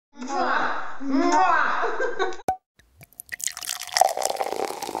Mwah.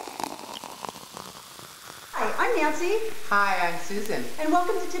 Hi, I'm Nancy. Hi, I'm Susan. And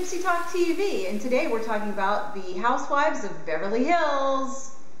welcome to Tipsy Talk TV. And today we're talking about the Housewives of Beverly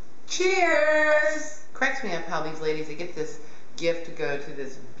Hills. Cheers! Cracks me up how these ladies, they get this gift to go to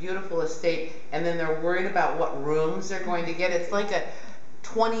this beautiful estate, and then they're worried about what rooms they're going to get. It's like a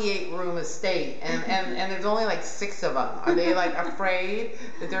 28-room estate, and there's only like 6 of them. Are they like afraid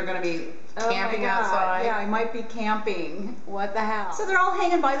that they're going to be camping outside? Yeah, I might be camping. What the hell? So they're all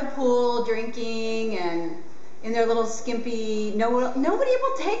hanging by the pool, drinking, and in their little skimpy. Nobody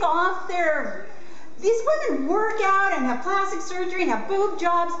will take off their. These women work out and have plastic surgery and have boob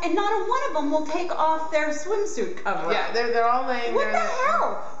jobs, and not a one of them will take off their swimsuit cover. Yeah, they're all laying there. What the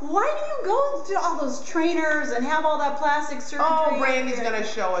hell? Why do you go to all those trainers and have all that plastic surgery? Oh, Brandy's going to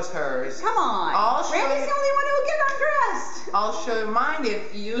show us hers. Come on. Brandy's the only one who will get undressed. I'll show you mine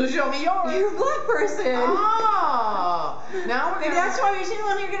if you show me yours. You're a black person. Oh. Now Maybe that's why she didn't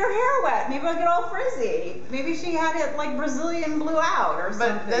want to get her hair wet. Maybe it'll get all frizzy. Maybe she had it like Brazilian blue out or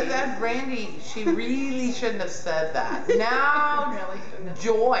something. But that Brandy, she really shouldn't have said that. Now, really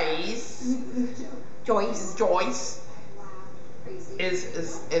Joyce is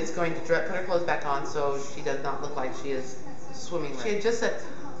going to put her clothes back on so she does not look like she is swimming. She had just said,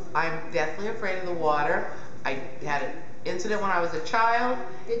 I'm deathly afraid of the water. I had an incident when I was a child,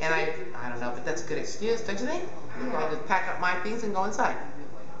 and I don't know, but that's a good excuse, don't you think? I'll just pack up my things and go inside.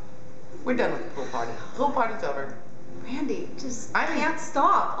 We're done with the pool party. Pool party's over. Brandy just can't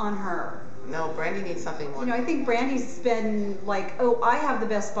stop on her. No, Brandy needs something more. You know, I think Brandy's been like, oh, I have the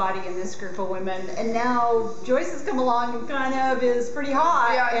best body in this group of women, and now Joyce has come along and kind of is pretty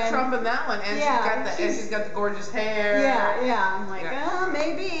hot. Yeah, trumping that one, and she's got the gorgeous hair. Yeah. I'm like,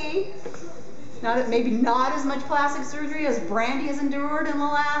 maybe. Maybe not as much plastic surgery as Brandy has endured in the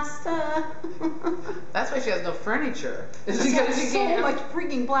last. That's why she has no furniture. She has so much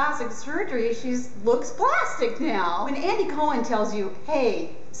freaking plastic surgery. She looks plastic now. When Andy Cohen tells you,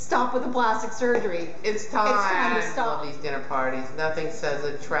 "Hey, stop with the plastic surgery," it's time to stop. I love these dinner parties. Nothing says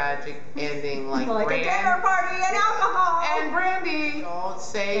a tragic ending like a dinner party and alcohol and Brandy. Don't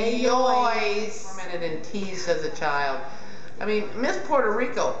say Joyce for a minute and teased as a child. I mean, Miss Puerto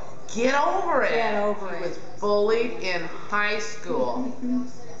Rico. Get over it. Get over it. He was bullied in high school.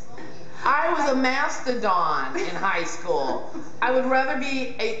 I was a mastodon in high school. I would rather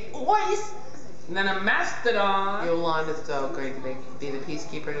be a voice than a mastodon. Yolanda's so going to be the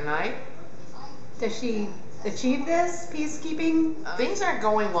peacekeeper tonight. Does she achieve this peacekeeping? Things aren't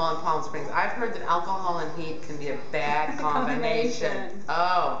going well in Palm Springs. I've heard that alcohol and heat can be a bad combination.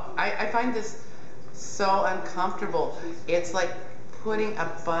 Oh, I find this so uncomfortable. It's like putting a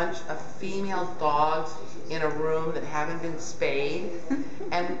bunch of female dogs in a room that haven't been spayed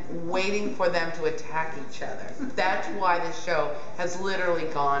and waiting for them to attack each other. That's why this show has literally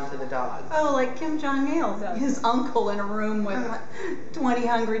gone to the dogs. Oh, like Kim Jong-il, his uncle in a room with 20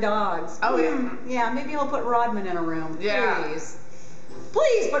 hungry dogs. Oh, yeah. Yeah, maybe he'll put Rodman in a room. Yeah.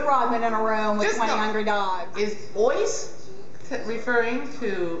 Please put Rodman in a room with 20 hungry dogs. Is Joyce referring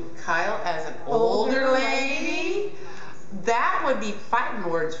to Kyle as an older lady? That would be fighting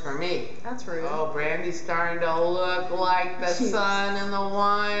words for me. That's rude. Oh, Brandy's starting to look like the sun in the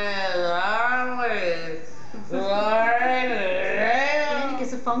wine. Brandy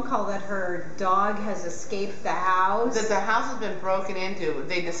gets a phone call that her dog has escaped the house. That the house has been broken into.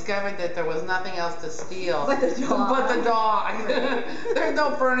 They discovered that there was nothing else to steal. But the dog. There's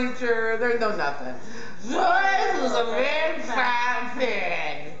no furniture. There's no nothing. Joyce was a big fat fish.